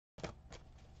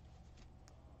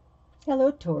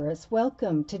Hello, Taurus.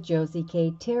 Welcome to Josie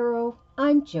K Tarot.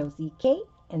 I'm Josie K,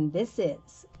 and this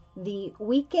is the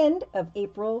weekend of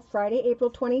Friday,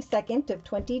 April 22nd of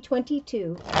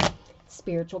 2022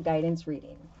 spiritual guidance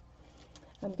reading.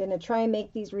 I'm going to try and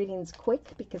make these readings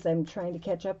quick because I'm trying to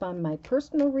catch up on my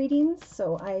personal readings.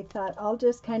 So I thought I'll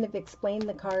just kind of explain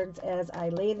the cards as I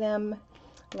lay them.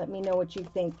 Let me know what you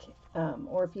think,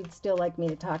 or if you'd still like me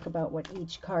to talk about what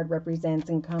each card represents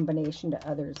in combination to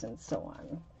others and so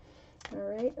on.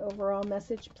 All right, overall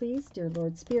message, please, dear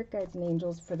Lord, Spirit Guides, and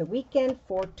Angels for the weekend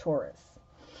for Taurus.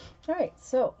 All right,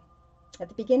 so at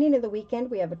the beginning of the weekend,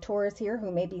 we have a Taurus here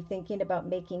who may be thinking about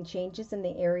making changes in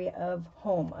the area of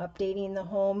home, updating the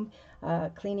home,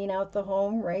 cleaning out the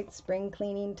home, right? Spring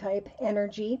cleaning type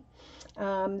energy.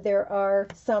 There are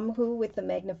some who, with the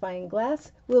magnifying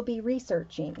glass, will be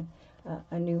researching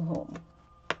a new home.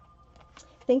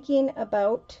 Thinking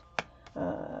about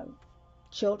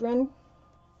children,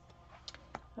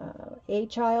 a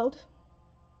child.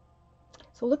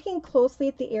 So looking closely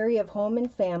at the area of home and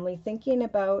family, thinking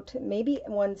about maybe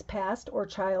one's past or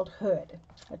childhood,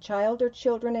 a child or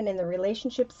children, and in the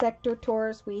relationship sector,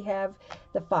 Taurus, we have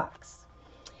the fox.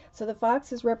 So the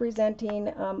fox is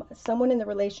representing someone in the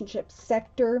relationship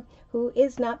sector who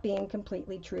is not being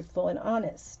completely truthful and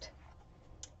honest.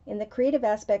 In the creative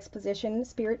aspects position,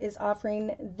 Spirit is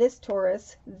offering this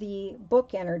Taurus the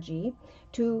book energy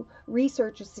to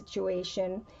research a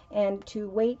situation and to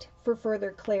wait for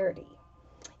further clarity.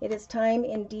 It is time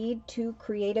indeed to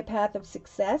create a path of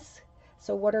success.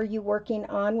 So what are you working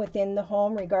on within the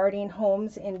home regarding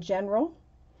homes in general?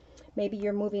 Maybe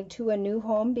you're moving to a new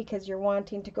home because you're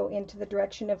wanting to go into the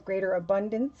direction of greater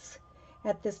abundance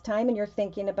at this time, and you're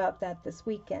thinking about that this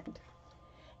weekend.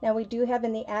 Now we do have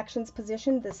in the actions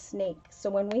position the snake.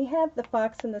 So when we have the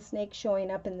fox and the snake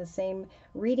showing up in the same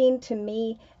reading, to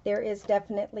me, there is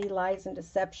definitely lies and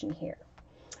deception here,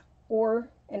 or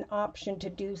an option to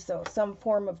do so, some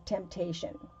form of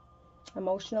temptation.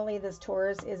 Emotionally, this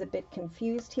Taurus is a bit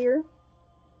confused here,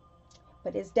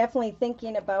 but is definitely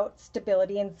thinking about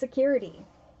stability and security.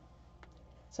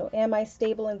 So am I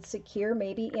stable and secure,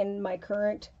 maybe in my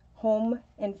current home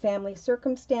and family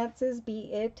circumstances,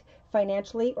 be it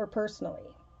financially or personally?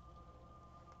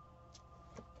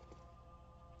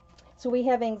 So we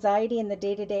have anxiety in the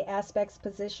day-to-day aspects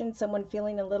position, someone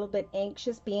feeling a little bit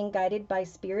anxious, being guided by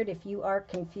Spirit. If you are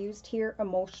confused here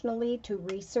emotionally, to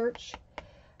research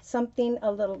something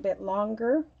a little bit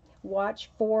longer, watch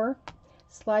for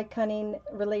sly cunning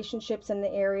relationships in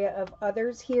the area of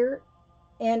others here,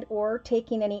 and or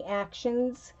taking any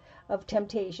actions of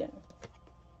temptation.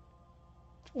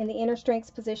 In the inner strengths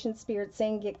position, Spirit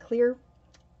saying get clear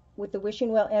with the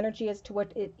wishing well energy as to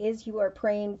what it is you are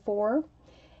praying for,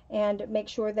 and make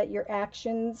sure that your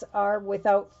actions are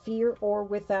without fear or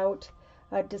without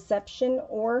deception,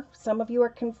 or some of you are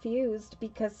confused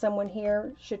because someone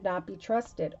here should not be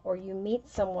trusted, or you meet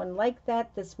someone like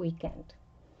that this weekend.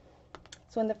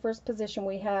 So in the first position,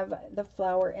 we have the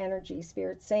flower energy.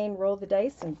 Spirit saying roll the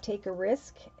dice and take a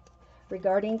risk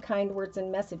regarding kind words and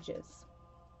messages.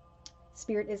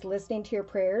 Spirit is listening to your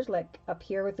prayers, like up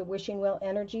here with the wishing well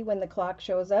energy. When the clock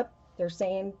shows up, they're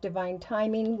saying divine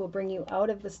timing will bring you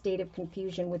out of the state of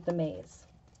confusion with the maze.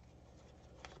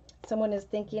 Someone is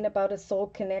thinking about a soul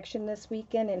connection this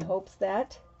weekend in hopes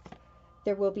that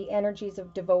there will be energies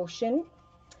of devotion,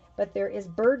 but there is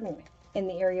burden in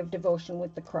the area of devotion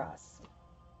with the cross.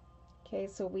 Okay,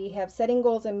 so we have setting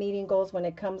goals and meeting goals when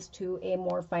it comes to a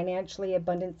more financially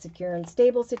abundant, secure, and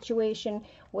stable situation,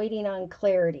 waiting on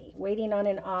clarity, waiting on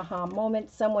an aha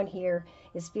moment. Someone here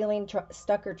is feeling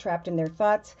stuck or trapped in their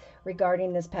thoughts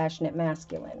regarding this passionate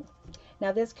masculine.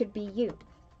 Now, this could be you.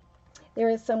 There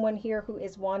is someone here who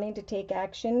is wanting to take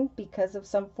action because of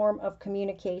some form of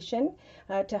communication,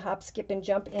 to hop, skip, and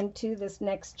jump into this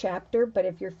next chapter. But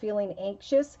if you're feeling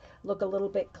anxious, look a little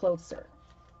bit closer.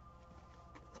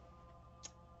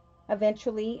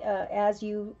 Eventually, as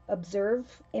you observe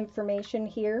information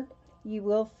here, you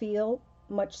will feel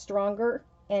much stronger,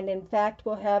 and in fact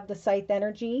will have the scythe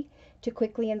energy to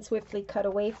quickly and swiftly cut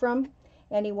away from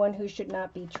anyone who should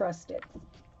not be trusted.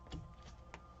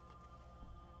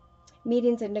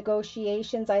 Meetings and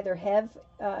negotiations either have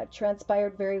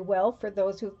transpired very well for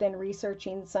those who've been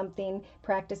researching something,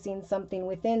 practicing something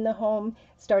within the home,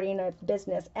 starting a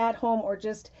business at home, or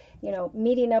just,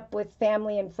 meeting up with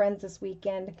family and friends this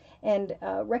weekend, and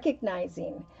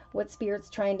recognizing what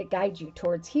Spirit's trying to guide you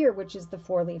towards here, which is the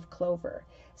four-leaf clover.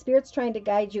 Spirit's trying to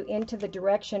guide you into the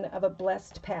direction of a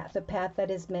blessed path, a path that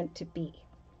is meant to be.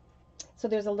 So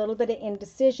there's a little bit of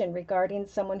indecision regarding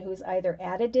someone who's either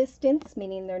at a distance,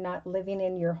 meaning they're not living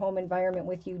in your home environment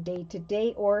with you day to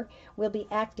day, or will be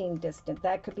acting distant.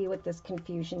 That could be what this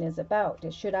confusion is about.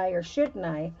 Should I or shouldn't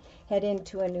I head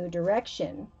into a new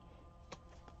direction?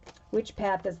 Which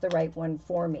path is the right one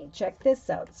for me? Check this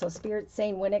out. So Spirit's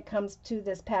saying when it comes to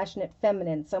this passionate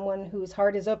feminine, someone whose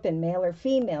heart is open, male or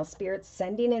female, Spirit's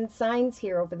sending in signs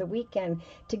here over the weekend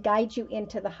to guide you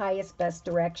into the highest, best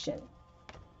direction.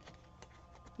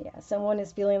 Yeah, someone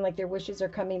is feeling like their wishes are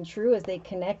coming true as they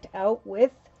connect out with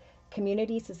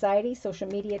community, society, social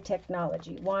media,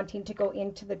 technology, wanting to go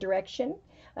into the direction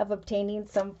of obtaining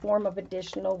some form of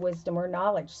additional wisdom or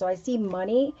knowledge. So I see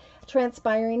money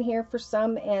transpiring here for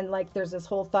some, and like there's this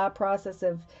whole thought process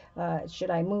of should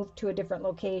I move to a different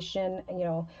location? You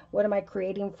know, what am I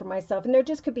creating for myself? And there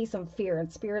just could be some fear,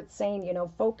 and Spirit's saying, you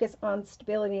know, focus on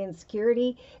stability and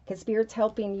security, because Spirit's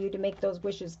helping you to make those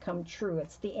wishes come true.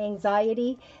 It's the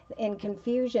anxiety and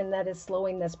confusion that is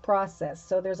slowing this process.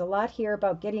 So there's a lot here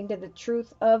about getting to the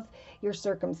truth of your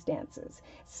circumstances.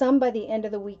 Some by the end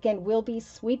of the weekend will be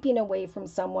sweeping away from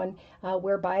someone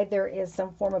whereby there is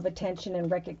some form of attention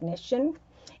and recognition,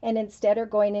 and instead are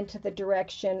going into the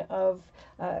direction of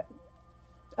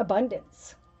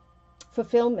abundance,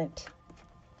 fulfillment.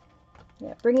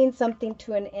 Yeah, bringing something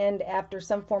to an end after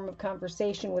some form of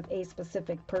conversation with a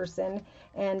specific person,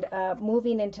 and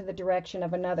moving into the direction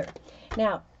of another.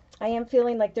 Now, I am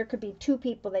feeling like there could be two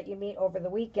people that you meet over the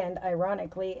weekend,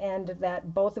 ironically, and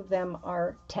that both of them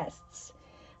are tests.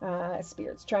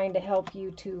 Spirit's trying to help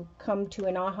you to come to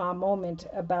an aha moment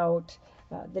about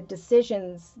the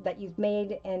decisions that you've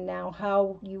made, and now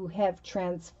how you have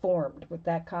transformed with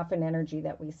that coffin energy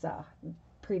that we saw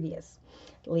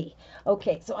previously.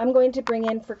 Okay, so I'm going to bring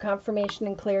in for confirmation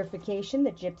and clarification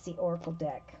the Gypsy Oracle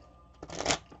deck.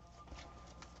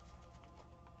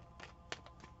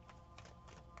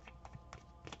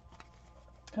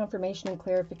 Confirmation and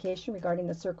clarification regarding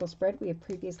the circle spread we have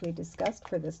previously discussed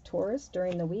for this Taurus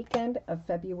during the weekend of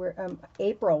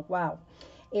April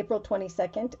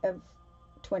 22nd of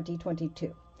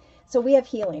 2022. So we have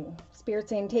healing. Spirit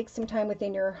saying take some time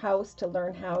within your house to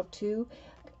learn how to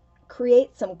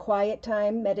create some quiet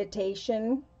time,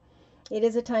 meditation. It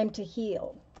is a time to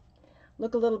heal.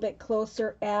 Look a little bit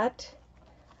closer at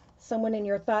someone in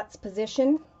your thoughts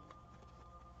position.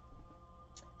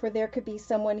 For there could be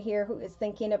someone here who is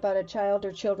thinking about a child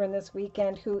or children this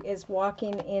weekend who is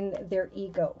walking in their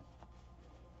ego.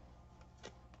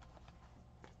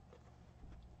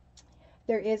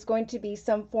 There is going to be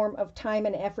some form of time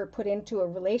and effort put into a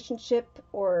relationship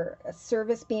or a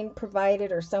service being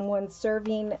provided, or someone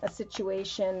serving a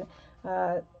situation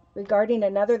regarding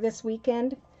another this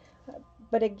weekend.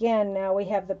 But again, now we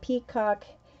have the peacock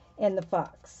and the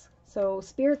fox. So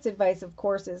Spirit's advice, of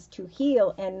course, is to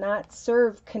heal and not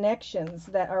serve connections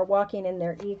that are walking in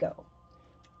their ego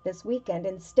this weekend.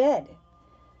 Instead,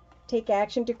 take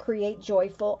action to create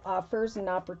joyful offers and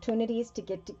opportunities to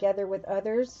get together with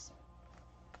others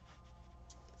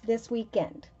this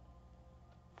weekend.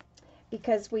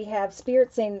 Because we have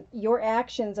Spirit saying your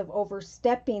actions of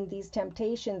overstepping these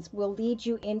temptations will lead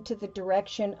you into the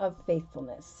direction of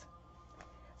faithfulness.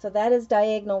 So that is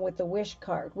diagonal with the wish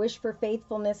card. Wish for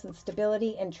faithfulness and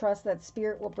stability, and trust that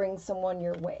Spirit will bring someone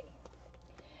your way.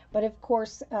 But of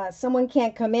course, someone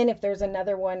can't come in if there's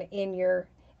another one's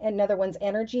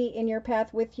energy in your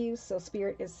path with you. So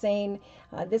Spirit is saying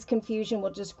this confusion will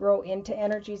just grow into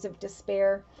energies of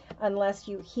despair unless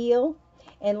you heal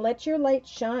and let your light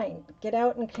shine. Get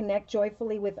out and connect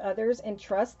joyfully with others, and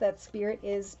trust that Spirit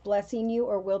is blessing you,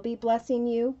 or will be blessing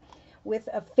you, with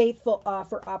a faithful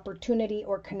offer, opportunity,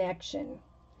 or connection.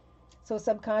 So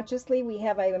subconsciously we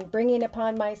have, I am bringing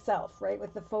upon myself, right,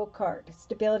 with the Fool card,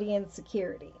 stability and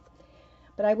security.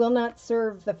 But I will not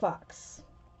serve the fox.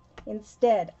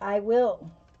 Instead, I will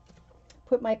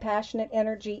put my passionate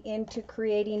energy into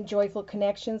creating joyful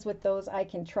connections with those I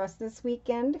can trust this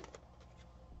weekend.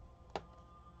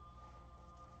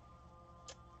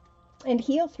 And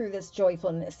heal through this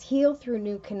joyfulness, heal through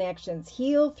new connections,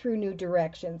 heal through new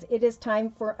directions. It is time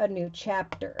for a new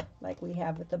chapter, like we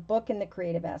have with the book in the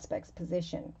creative aspects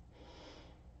position.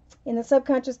 In the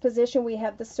subconscious position, we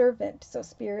have the servant. So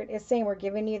Spirit is saying we're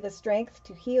giving you the strength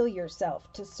to heal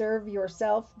yourself, to serve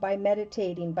yourself by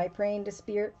meditating, by praying to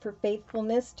Spirit for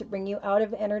faithfulness, to bring you out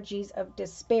of energies of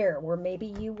despair, where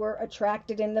maybe you were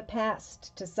attracted in the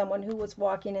past to someone who was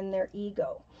walking in their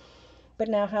ego. But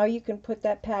now how you can put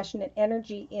that passionate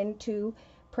energy into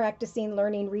practicing,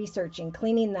 learning, researching,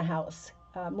 cleaning the house,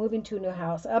 moving to a new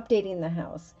house, updating the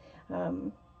house,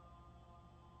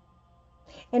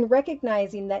 And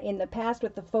recognizing that in the past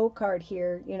with the foe card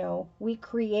here, you know, we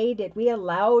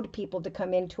allowed people to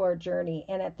come into our journey.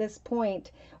 And at this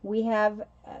point, we have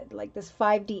like this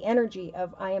 5D energy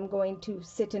of I am going to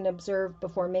sit and observe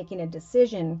before making a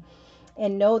decision,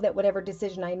 and know that whatever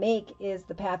decision I make is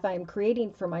the path I am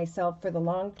creating for myself for the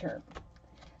long term.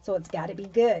 So it's got to be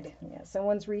good. Yeah,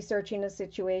 someone's researching a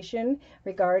situation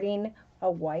regarding a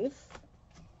wife.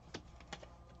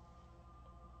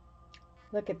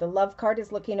 Look at the love card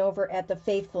is looking over at the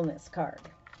faithfulness card.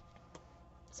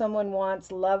 Someone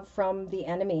wants love from the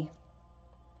enemy.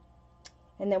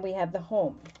 And then we have the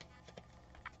home.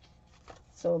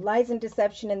 So lies and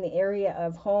deception in the area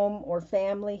of home or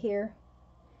family here,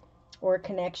 or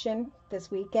connection this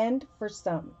weekend for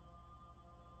some.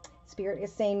 Spirit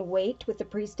is saying wait with the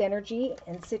priest energy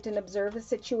and sit and observe a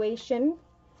situation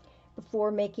before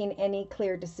making any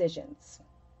clear decisions.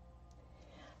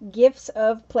 Gifts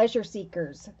of pleasure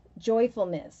seekers,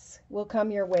 joyfulness will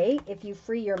come your way if you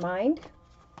free your mind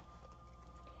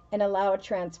and allow a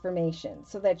transformation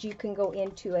so that you can go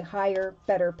into a higher,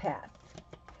 better path.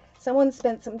 Someone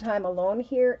spent some time alone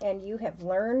here and you have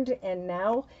learned, and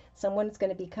now someone's going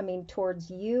to be coming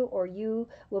towards you, or you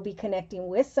will be connecting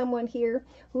with someone here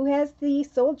who has the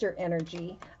soldier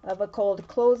energy of a cold,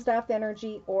 closed off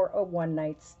energy or a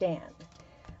one-night stand.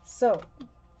 So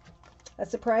a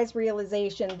surprise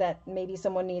realization that maybe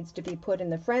someone needs to be put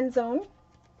in the friend zone.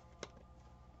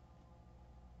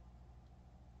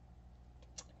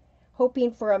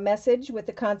 Hoping for a message with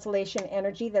the consolation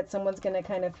energy that someone's going to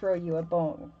kind of throw you a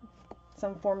bone.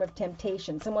 Some form of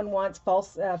temptation. Someone wants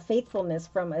false faithfulness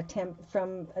from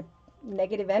a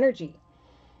negative energy.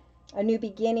 A new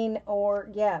beginning, or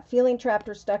feeling trapped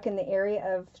or stuck in the area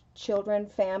of children,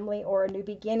 family, or a new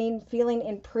beginning, feeling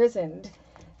imprisoned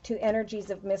to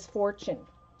energies of misfortune,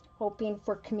 hoping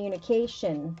for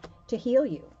communication to heal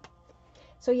you.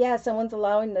 So someone's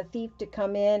allowing the thief to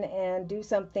come in and do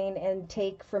something and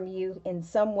take from you in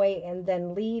some way and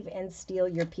then leave and steal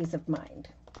your peace of mind.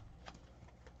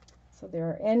 So there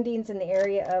are endings in the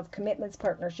area of commitments,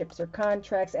 partnerships, or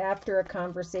contracts after a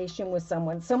conversation with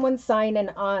someone. Someone's signing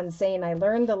on saying, I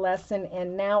learned the lesson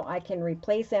and now I can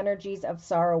replace energies of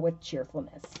sorrow with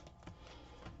cheerfulness.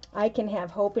 I can have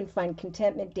hope and find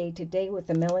contentment day to day with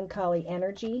the melancholy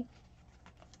energy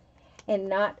and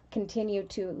not continue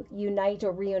to unite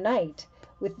or reunite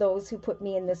with those who put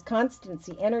me in this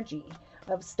constancy energy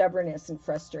of stubbornness and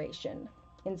frustration.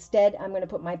 Instead, I'm going to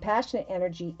put my passionate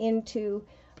energy into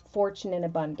fortune and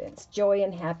abundance, joy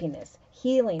and happiness,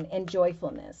 healing and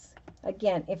joyfulness.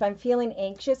 Again, if I'm feeling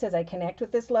anxious as I connect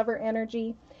with this lover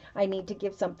energy, I need to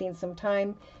give something some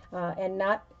time and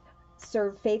not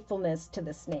serve faithfulness to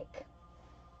the snake.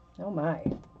 Oh my.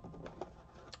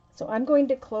 So I'm going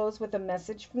to close with a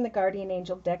message from the Guardian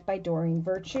Angel deck by Doreen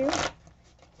Virtue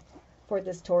for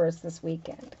this Taurus this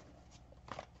weekend.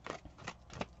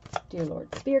 Dear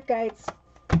Lord, Spirit Guides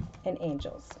and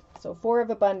Angels. So 4 of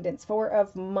abundance, 4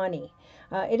 of money.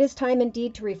 It is time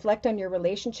indeed to reflect on your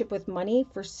relationship with money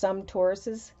for some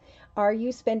Tauruses. Are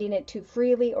you spending it too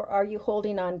freely, or are you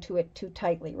holding on to it too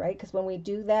tightly, right? Because when we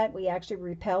do that, we actually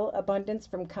repel abundance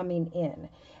from coming in.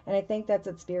 And I think that's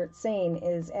what Spirit's saying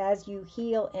is, as you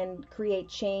heal and create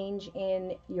change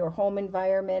in your home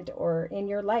environment or in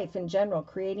your life in general,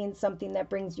 creating something that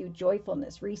brings you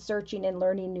joyfulness, researching and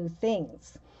learning new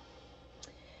things,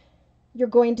 you're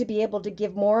going to be able to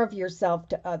give more of yourself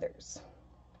to others.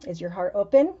 Is your heart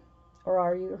open, or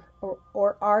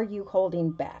are you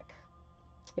holding back?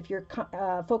 If you're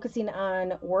focusing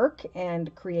on work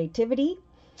and creativity,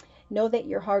 know that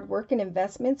your hard work and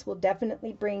investments will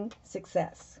definitely bring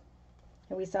success.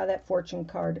 And we saw that fortune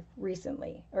card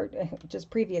recently, or just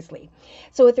previously.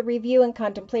 So with the review and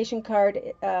contemplation card,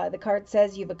 the card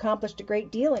says you've accomplished a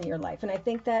great deal in your life. And I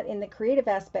think that in the creative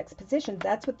aspects position,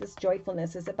 that's what this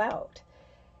joyfulness is about.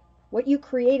 What you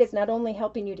create is not only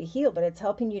helping you to heal, but it's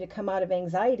helping you to come out of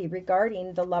anxiety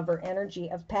regarding the lover energy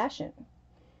of passion.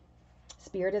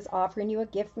 Spirit is offering you a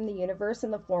gift from the universe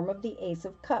in the form of the Ace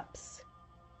of Cups.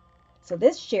 So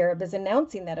this cherub is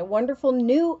announcing that a wonderful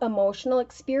new emotional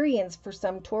experience for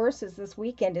some Tauruses this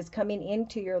weekend is coming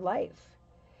into your life.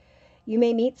 You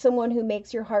may meet someone who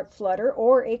makes your heart flutter,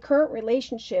 or a current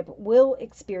relationship will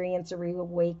experience a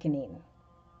reawakening.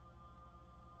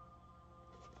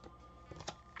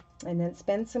 And then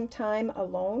spend some time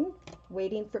alone,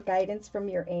 waiting for guidance from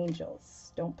your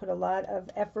angels. Don't put a lot of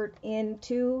effort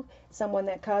into someone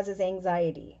that causes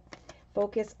anxiety.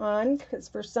 Focus on, because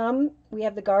for some, we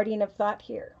have the guardian of thought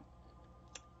here.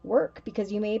 Work,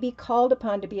 because you may be called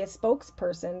upon to be a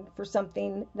spokesperson for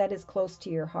something that is close to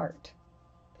your heart.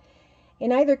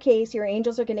 In either case, your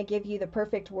angels are going to give you the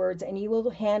perfect words, and you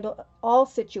will handle all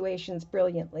situations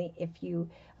brilliantly if you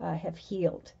have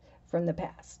healed from the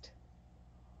past.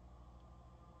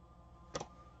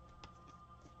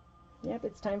 Yep,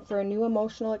 it's time for a new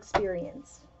emotional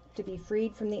experience, to be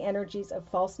freed from the energies of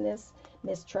falseness,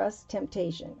 mistrust,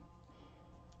 temptation,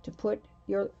 to put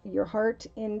your heart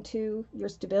into your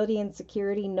stability and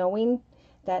security, knowing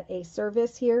that a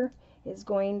service here is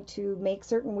going to make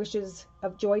certain wishes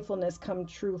of joyfulness come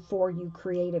true for you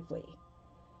creatively.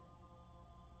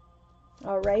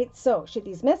 All right, so should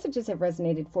these messages have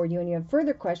resonated for you and you have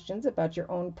further questions about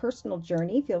your own personal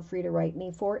journey, feel free to write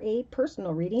me for a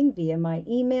personal reading via my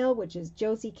email, which is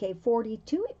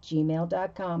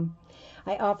josiek42@gmail.com.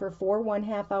 I offer 4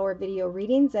 1/2-hour video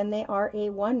readings, and they are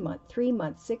a 1 month, 3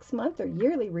 month, 6 month, or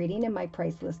yearly reading, and my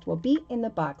price list will be in the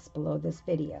box below this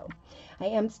video. I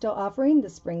am still offering the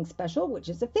spring special, which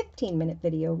is a 15-minute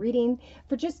video reading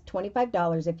for just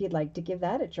 $25 if you'd like to give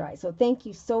that a try. So thank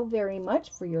you so very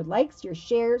much for your likes, your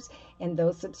shares, and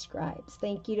those subscribes.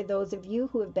 Thank you to those of you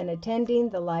who have been attending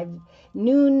the live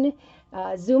noon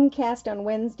Zoomcast on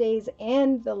Wednesdays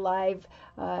and the live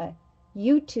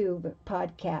YouTube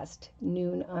podcast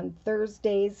noon on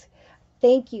Thursdays.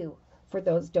 Thank you for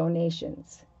those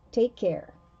donations. Take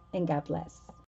care and God bless.